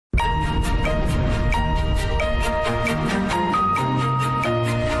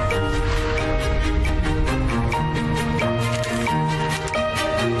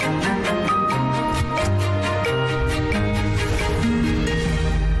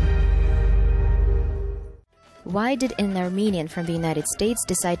Why did an Armenian from the United States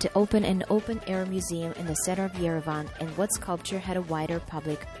decide to open an open-air museum in the center of Yerevan, and what sculpture had a wider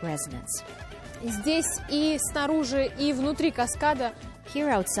public resonance? Здесь и снаружи, и внутри каскада. Here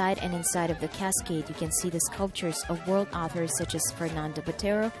outside and inside of the cascade, you can see the sculptures of world authors such as Fernando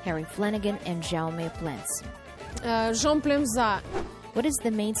Botero, Harry Flanagan, and Jaume Plens. Jean Plemza. What is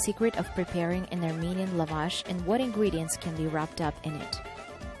the main secret of preparing an Armenian lavash, and what ingredients can be wrapped up in it?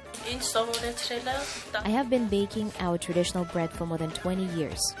 I have been baking our traditional bread for more than 20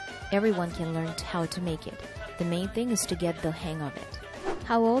 years. Everyone can learn how to make it. The main thing is to get the hang of it.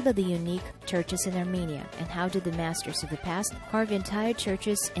 How old are the unique churches in Armenia, and how did the masters of the past carve entire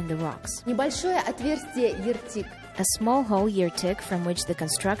churches in the rocks? Небольшое отверстие Ертик. A small hole Yirtik from which the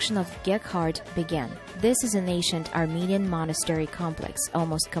construction of Gekhard began. This is an ancient Armenian monastery complex,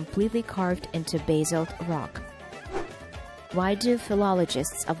 almost completely carved into basalt rock. Why do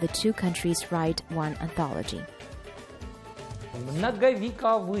philologists of the two countries write one anthology?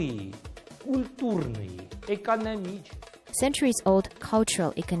 Многовековые, культурные, экономические. Centuries-old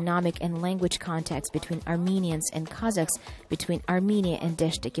cultural, economic, and language contacts between Armenians and Kazakhs, between Armenia and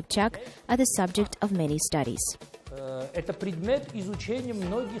Deshta Kipchak, are the subject of many studies. Это предмет изучения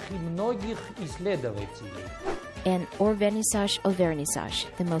многих и многих исследователей. And or vernissage,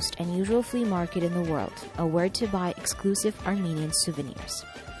 the most unusual flea market in the world, a where to buy exclusive Armenian souvenirs.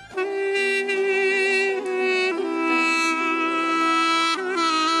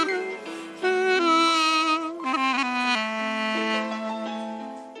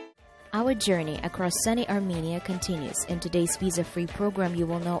 Our journey across sunny Armenia continues. In today's visa-free program, you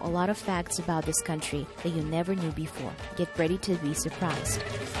will know a lot of facts about this country that you never knew before. Get ready to be surprised.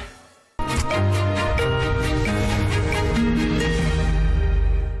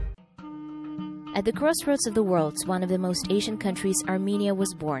 At the crossroads of the world, one of the most Asian countries, Armenia,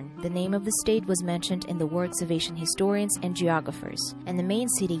 was born. The name of the state was mentioned in the works of Asian historians and geographers. And the main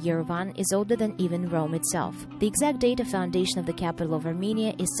city, Yerevan, is older than even Rome itself. The exact date of foundation of the capital of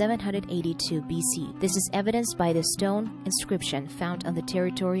Armenia is 782 BC. This is evidenced by the stone inscription found on the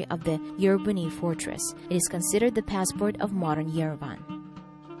territory of the Yerebuni fortress. It is considered the passport of modern Yerevan.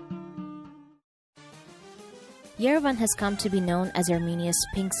 Yerevan has come to be known as Armenia's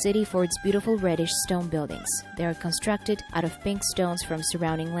Pink City for its beautiful reddish stone buildings. They are constructed out of pink stones from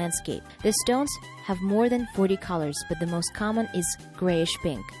surrounding landscape. The stones have more than 40 colors, but the most common is grayish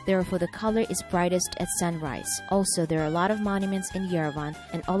pink. Therefore, the color is brightest at sunrise. Also, there are a lot of monuments in Yerevan,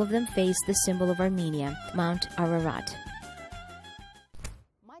 and all of them face the symbol of Armenia, Mount Ararat.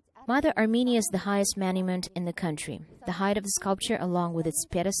 Mother Armenia is the highest monument in the country. The height of the sculpture, along with its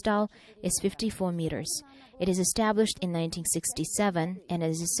pedestal, is 54 meters. It is established in 1967 and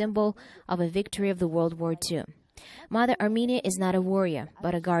is a symbol of a victory of the World War II. Mother Armenia is not a warrior,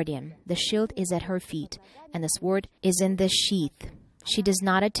 but a guardian. The shield is at her feet, and the sword is in the sheath. She does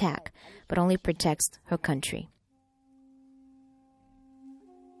not attack, but only protects her country.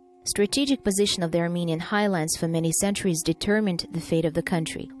 Strategic position of the Armenian highlands for many centuries determined the fate of the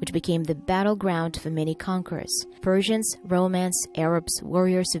country, which became the battleground for many conquerors. Persians, Romans, Arabs,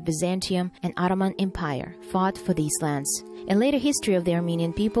 warriors of Byzantium, and Ottoman Empire fought for these lands. In later history of the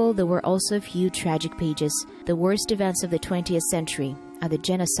Armenian people, there were also a few tragic pages. The worst events of the 20th century are the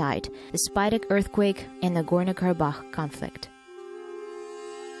genocide, the Sputnik earthquake, and the Nagorno-Karabakh conflict.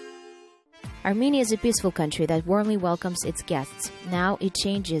 Armenia is a peaceful country that warmly welcomes its guests. Now it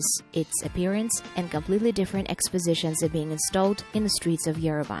changes its appearance, and completely different expositions are being installed in the streets of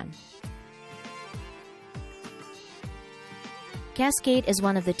Yerevan. Cascade is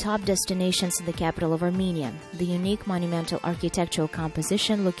one of the top destinations in the capital of Armenia. The unique monumental architectural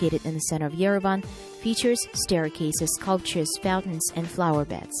composition located in the center of Yerevan features staircases, sculptures, fountains, and flower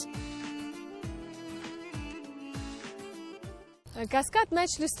beds. Каскад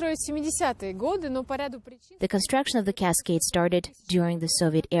начали строить в 70-е годы, но по ряду причин... The construction of the cascade started during the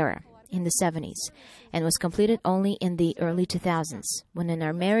Soviet era, in the 70s, and was completed only in the early 2000s, when an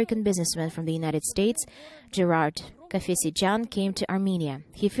American businessman from the United States, Gerard Kafesyan, came to Armenia.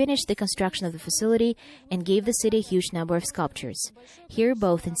 He finished the construction of the facility and gave the city a huge number of sculptures. Here,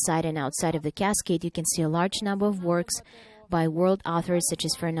 both inside and outside of the cascade, you can see a large number of works by world authors such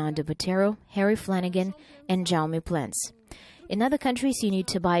as Fernando Botero, Harry Flanagan, and Jaume Plens. In other countries, you need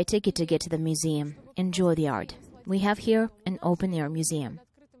to buy a ticket to get to the museum. Enjoy the art. We have here an open-air museum.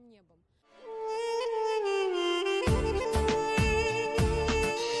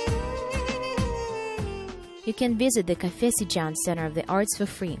 You can visit the Cafesijan Center of the Arts for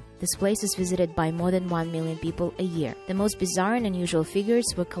free. This place is visited by more than 1 million people a year. The most bizarre and unusual figures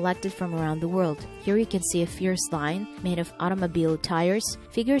were collected from around the world. Here you can see a fierce lion made of automobile tires,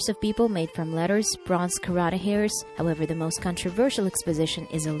 figures of people made from letters, bronze karate hairs. However, the most controversial exposition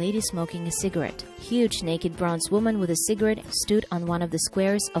is a lady smoking a cigarette. Huge naked bronze woman with a cigarette stood on one of the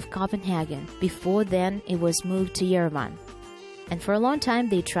squares of Copenhagen. Before then, it was moved to Yerevan. And for a long time,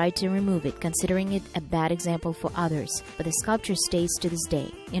 they tried to remove it, considering it a bad example for others. But the sculpture stays to this day.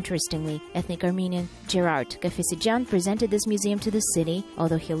 Interestingly, ethnic Armenian Gerard Cafesijan presented this museum to the city,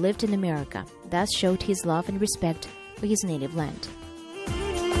 although he lived in America, thus showed his love and respect for his native land.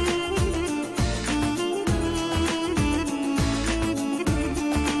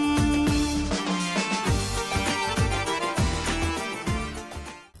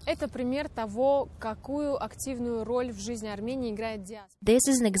 Это пример того, какую активную роль в жизни Армении играет диаспора. This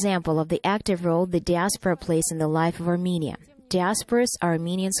is an example of the active role the diaspora plays in the life of Armenia. Diasporas are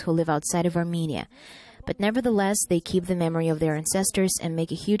Armenians who live outside of Armenia. But nevertheless, they keep the memory of their ancestors and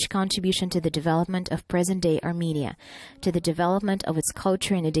make a huge contribution to the development of present-day Armenia, to the development of its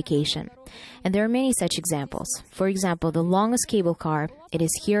culture and education. And there are many such examples. For example, the longest cable car, it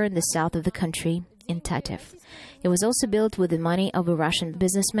is here in the south of the country, in Tatev. It was also built with the money of a Russian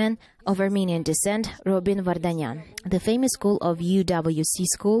businessman of Armenian descent, Robin Vardanyan. The famous school of UWC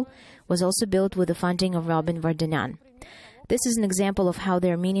School was also built with the funding of Robin Vardanyan. This is an example of how the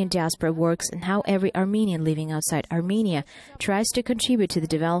Armenian diaspora works and how every Armenian living outside Armenia tries to contribute to the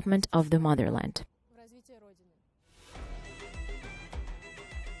development of the motherland.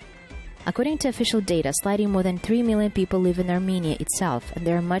 According to official data, slightly more than 3 million people live in Armenia itself, and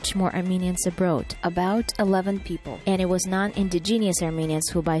there are much more Armenians abroad, about 11 people. And it was non-indigenous Armenians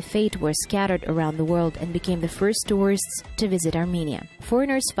who by fate were scattered around the world and became the first tourists to visit Armenia.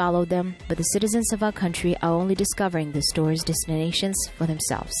 Foreigners followed them, but the citizens of our country are only discovering these tourist destinations for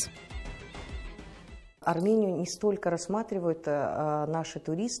themselves. Армению не столько рассматривают наши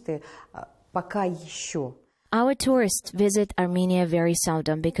туристы пока еще. Our tourists visit Armenia very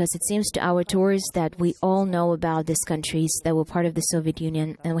seldom because it seems to our tourists that we all know about these countries that were part of the Soviet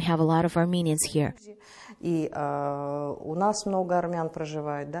Union, and we have a lot of Armenians here. И у нас много армян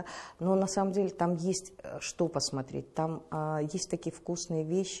проживает, да, но на самом деле там есть что посмотреть, там есть такие вкусные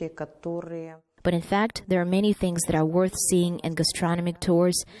вещи, которые... But in fact, there are many things that are worth seeing in gastronomic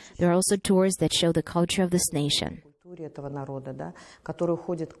tours. There are also tours that show the culture of this nation. Этого народа, да, который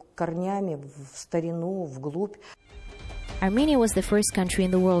уходит корнями в старину, вглубь. Armenia was the first country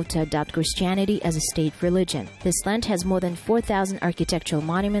in the world to adopt Christianity as a state religion. This land has more than 4,000 architectural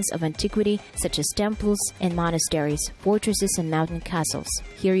monuments of antiquity, such as temples and monasteries, fortresses and mountain castles.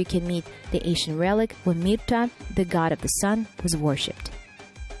 Here you can meet the ancient relic where Mirta, the god of the sun, was worshipped.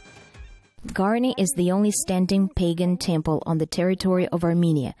 Garni is the only standing pagan temple on the territory of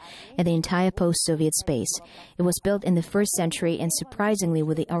Armenia and the entire post-Soviet space. It was built in the 1st century, and surprisingly,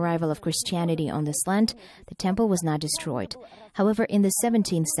 with the arrival of Christianity on this land, the temple was not destroyed. However, in the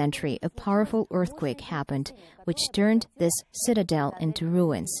 17th century, a powerful earthquake happened, which turned this citadel into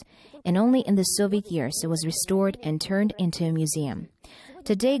ruins. And only in the Soviet years it was restored and turned into a museum.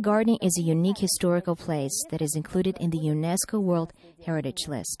 Today, Garni is a unique historical place that is included in the UNESCO World Heritage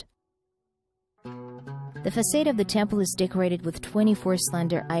List. The facade of the temple is decorated with 24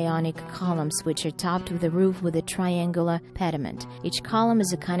 slender Ionic columns, which are topped with a roof with a triangular pediment. Each column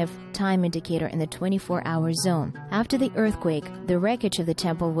is a kind of time indicator in the 24-hour zone. After the earthquake, the wreckage of the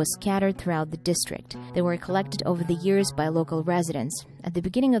temple was scattered throughout the district. They were collected over the years by local residents. At the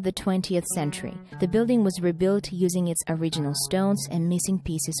beginning of the 20th century, the building was rebuilt using its original stones, and missing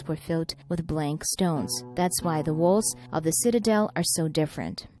pieces were filled with blank stones. That's why the walls of the citadel are so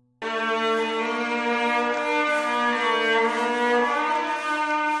different.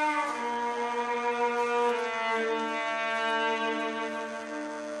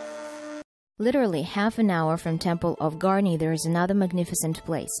 Literally half an hour from Temple of Garni, there is another magnificent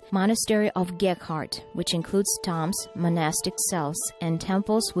place, Monastery of Gekhard, which includes tombs, monastic cells, and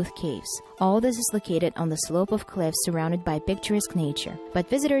temples with caves. All this is located on the slope of cliffs surrounded by picturesque nature. But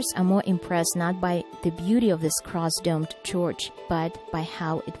visitors are more impressed not by the beauty of this cross-domed church, but by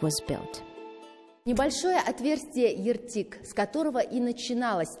how it was built. Небольшое отверстие Ертик, с которого и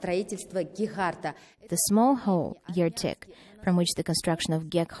начиналось строительство Гехарда. The small hole, Yertik, from which the construction of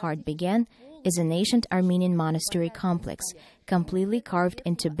Gekhard began, is an ancient Armenian monastery complex, completely carved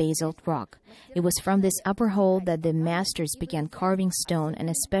into basalt rock. It was from this upper hole that the masters began carving stone and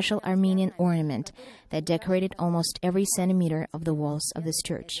a special Armenian ornament that decorated almost every centimeter of the walls of this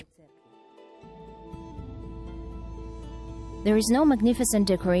church. There is no magnificent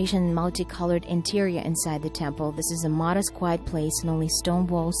decoration and multicolored interior inside the temple. This is a modest, quiet place, and only stone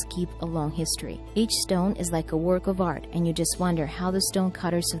walls keep a long history. Each stone is like a work of art, and you just wonder how the stone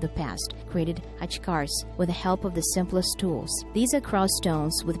cutters of the past created hachkars with the help of the simplest tools. These are cross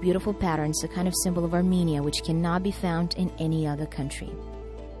stones with beautiful patterns, a kind of symbol of Armenia which cannot be found in any other country.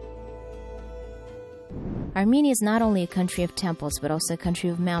 Armenia is not only a country of temples, but also a country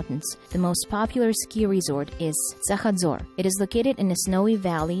of mountains. The most popular ski resort is Zakhadzor. It is located in a snowy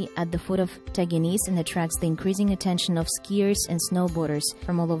valley at the foot of Taginis and attracts the increasing attention of skiers and snowboarders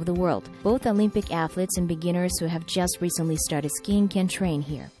from all over the world. Both Olympic athletes and beginners who have just recently started skiing can train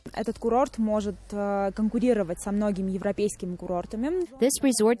here. Этот курорт может конкурировать со многими европейскими курортами. This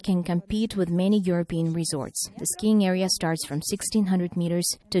resort can compete with many European resorts. The skiing area starts from 1,600 meters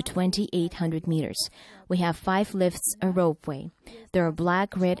to 2,800 meters. We have 5 lifts, a ropeway. There are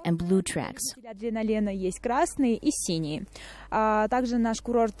black, red, and blue tracks. Для адреналина есть красные и синие. Также наш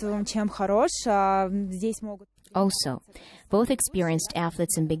курорт чем хорош, здесь могут... Also, both experienced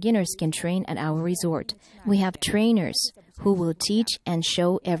athletes and beginners can train at our resort. We have trainers who will teach and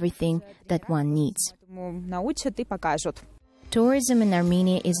show everything that one needs. Научат и покажут. Tourism in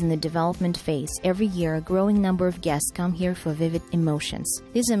Armenia is in the development phase. Every year, a growing number of guests come here for vivid emotions.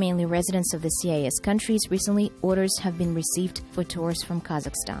 These are mainly residents of the CIS countries. Recently, orders have been received for tours from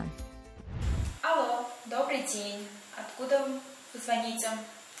Kazakhstan. Алло, добрый день. Откуда вы звоните?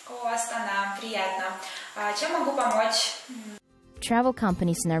 О, Астана, приятно. Чем могу помочь? Travel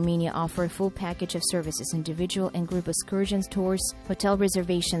companies in Armenia offer a full package of services: individual and group excursions, tours, hotel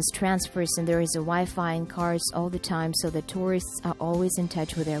reservations, transfers, and there is a Wi-Fi in cars all the time, so the tourists are always in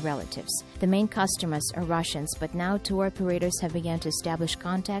touch with their relatives. The main customers are Russians, but now tour operators have begun to establish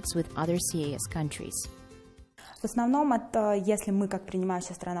contacts with other CIS countries. В основном, это, если мы как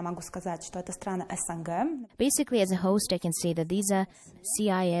принимающая страна, могу сказать, что это страны СНГ. Basically, as a host, I can say that these are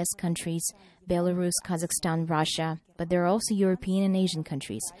CIS countries: Belarus, Kazakhstan, Russia, but there are also European and Asian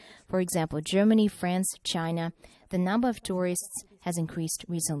countries. For example, Germany, France, China. The number of tourists has increased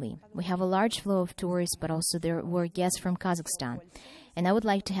recently. We have a large flow of tourists, but also there were guests from Kazakhstan. And I would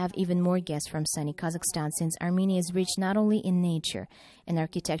like to have even more guests from sunny Kazakhstan, since Armenia is rich not only in nature and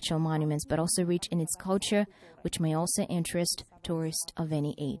architectural monuments, but also rich in its culture, which may also interest tourists of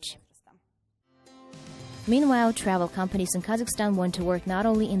any age. Meanwhile, travel companies in Kazakhstan want to work not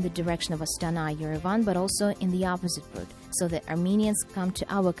only in the direction of Astana, Yerevan, but also in the opposite route, so that Armenians come to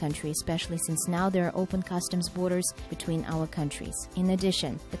our country, especially since now there are open customs borders between our countries. In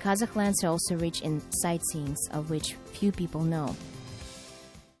addition, the Kazakh lands are also rich in sightseeing, of which few people know.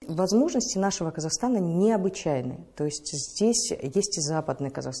 Возможности нашего Казахстана необычайны. То есть здесь есть и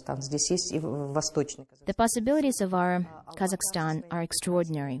западный Казахстан, здесь есть и восточный Казахстан. The possibilities of our Kazakhstan are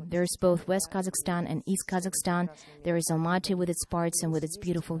extraordinary. There is both West Kazakhstan and East Kazakhstan. There is Almaty with its parts and with its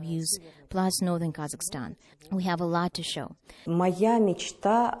beautiful views, plus Northern Kazakhstan. We have a lot to show. Моя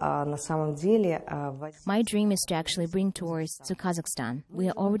мечта, на самом деле... My dream is to actually bring tourists to Kazakhstan. We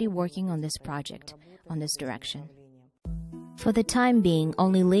are already working on this project, on this direction. For the time being,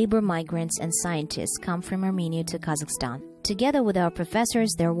 only labor migrants and scientists come from Armenia to Kazakhstan. Together with our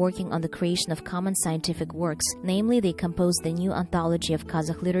professors, they're working on the creation of common scientific works. Namely, they compose the new anthology of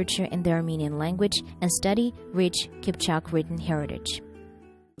Kazakh literature in the Armenian language and study rich Kipchak written heritage.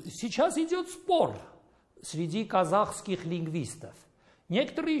 Сейчас идет спор среди казахских лингвистов.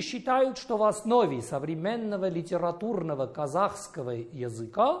 Некоторые считают, что в основе современного литературного казахского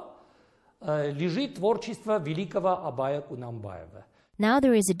языка лежит творчество великого Абая Кунанбаева. Now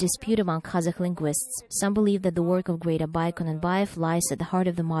there is a dispute among Kazakh linguists. Some believe that the work of great Abay Kunanbayev lies at the heart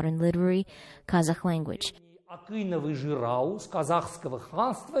of the modern literary Kazakh language. Акыновый Жираус, казахского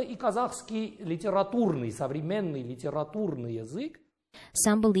ханства и казахский литературный, современный литературный язык.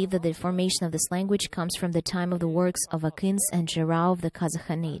 Some believe that the formation of this language comes from the time of the works of Akyns and Jirao of the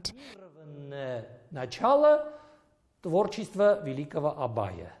Kazakhanate. Начало творчества великого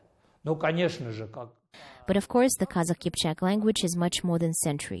Абая. Но, конечно же, как... But of course, the Kazakh Kipchak language is much more than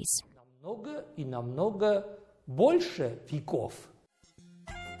centuries. Намного и намного больше веков.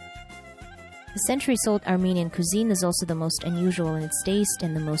 The centuries-old Armenian cuisine is also the most unusual in its taste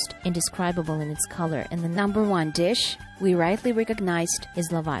and the most indescribable in its color. And the number one dish we rightly recognized is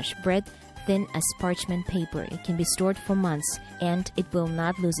lavash, bread thin as parchment paper. It can be stored for months, and it will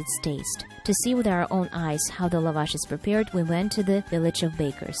not lose its taste. To see with our own eyes how the lavash is prepared, we went to the village of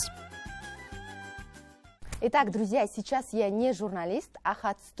bakers. Итак, друзья, сейчас я не журналист, а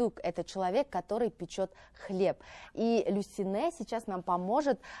хацтук – это человек, который печет хлеб. И Люсине сейчас нам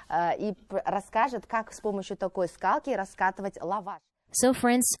поможет и расскажет, как с помощью такой скалки раскатывать лаваш. So,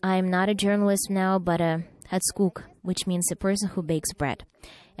 friends, I'm not a journalist now, but a Hatskuk, which means the person who bakes bread.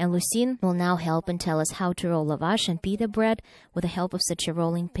 And Lucine will now help and tell us how to roll lavash and pita bread with the help of such a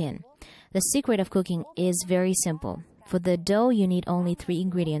rolling pin. The secret of cooking is very simple. For the dough, you need only 3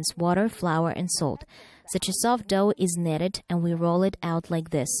 ingredients: water, flour, and salt. Such a soft dough is kneaded, and we roll it out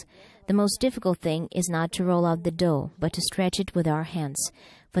like this. The most difficult thing is not to roll out the dough, but to stretch it with our hands.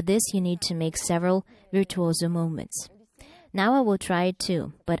 For this, you need to make several virtuoso movements. Now I will try it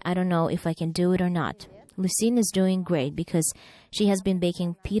too, but I don't know if I can do it or not. Lucine is doing great because she has been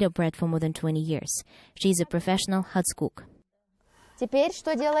baking pita bread for more than 20 years. She is a professional hatskuk. Теперь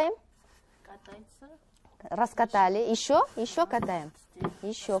что делаем? Раскатали. Еще катаем.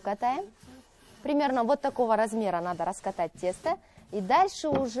 Еще катаем. Примерно вот такого размера надо раскатать тесто. И дальше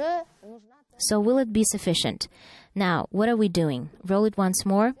уже... So will it be sufficient? Now, what are we doing? Roll it once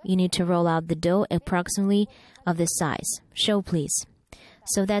more. You need to roll out the dough approximately of this size. Show, please.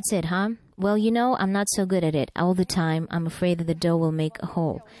 So that's it, huh? Well, you know, I'm not so good at it. All the time, I'm afraid that the dough will make a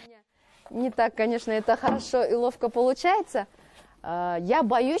hole. Не так, конечно, это хорошо и ловко получается. Я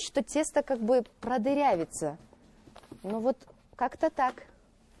боюсь, что тесто как бы продырявится. Ну вот как-то так.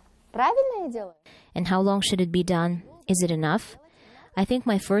 Правильно я делаю? And how long should it be done? Is it enough? I think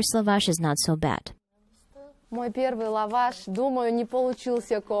my first lavash is not so bad. Мой первый лаваш, думаю, не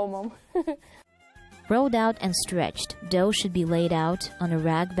получился комом. Rolled out and stretched, dough should be laid out on a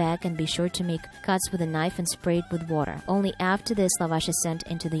rag bag and be sure to make cuts with a knife and spray it with water. Only after this, lavash is sent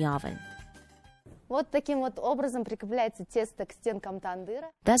into the oven. Вот таким вот образом прикрепляется тесто к стенкам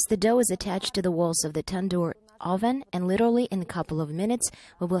тандыра. Thus, the dough is attached to the walls of the tandoor oven, and literally in a couple of minutes,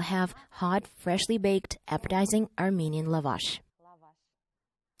 we will have hot, freshly baked, appetizing Armenian lavash.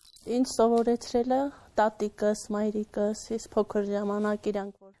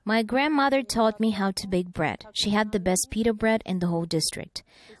 My grandmother taught me how to bake bread. She had the best pita bread in the whole district.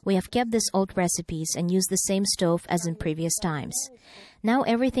 We have kept these old recipes and used the same stove as in previous times. Now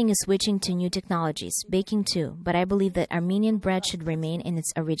everything is switching to new technologies, baking too, but I believe that Armenian bread should remain in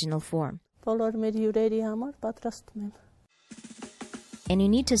its original form. And you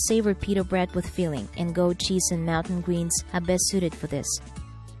need to savor pita bread with filling, and goat cheese and mountain greens are best suited for this.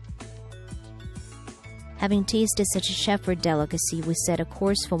 Having tasted such a shepherd delicacy, we set a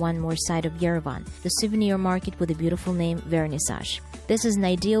course for one more side of Yerevan, the souvenir market with the beautiful name Vernissage. This is an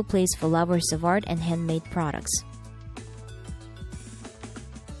ideal place for lovers of art and handmade products.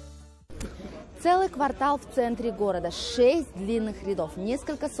 Целый квартал в центре города, 6 длинных рядов,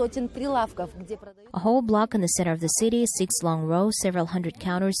 несколько сотен прилавков, где продают... A whole block in the center of the city, 6 long rows, several hundred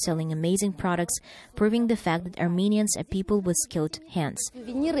counters selling amazing products, proving the fact that Armenians are people with skilled hands.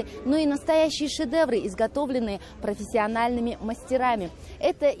 Сувениры, но и настоящие шедевры, изготовленные профессиональными мастерами.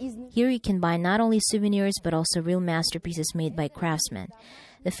 Here you can buy not only souvenirs, but also real masterpieces made by craftsmen.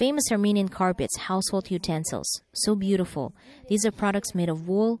 The famous Armenian carpets, household utensils, so beautiful. These are products made of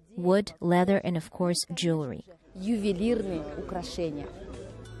wool, wood, leather, and of course, jewelry. Ювелирные украшения.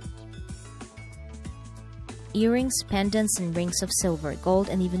 Earrings, pendants, and rings of silver, gold,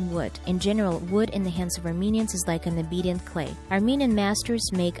 and even wood. In general, wood in the hands of Armenians is like an obedient clay. Armenian masters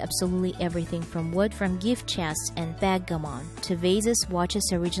make absolutely everything from wood, from gift chests and backgammon, to vases,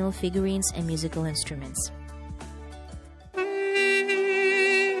 watches, original figurines, and musical instruments.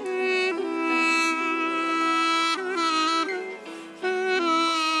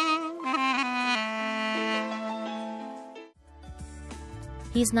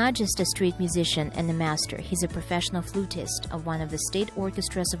 He's not just a street musician and a master, he's a professional flutist of one of the state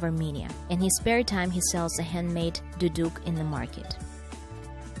orchestras of Armenia. In his spare time, he sells a handmade duduk in the market.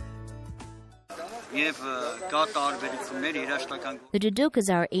 The duduk is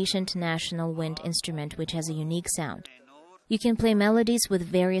our ancient national wind instrument which has a unique sound. You can play melodies with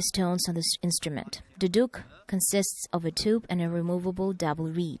various tones on this instrument. Duduk consists of a tube and a removable double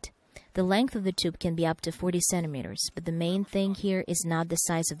reed. The length of the tube can be up to 40 centimeters, but the main thing here is not the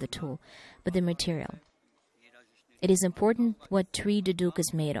size of the tool, but the material. It is important what tree duduk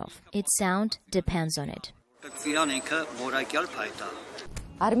is made of. Its sound depends on it.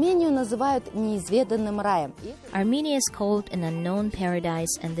 Армению называют неизведанным раем. Armenia is called an unknown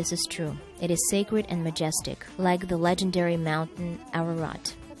paradise, and this is true. It is sacred and majestic, like the legendary mountain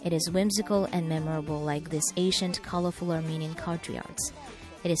Ararat. It is whimsical and memorable, like these ancient, colorful Armenian courtyards.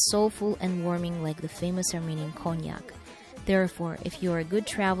 It is soulful and warming like the famous Armenian cognac. Therefore, if you are a good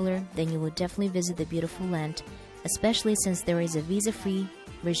traveler, then you will definitely visit the beautiful land, especially since there is a visa-free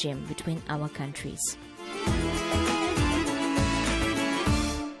regime between our countries.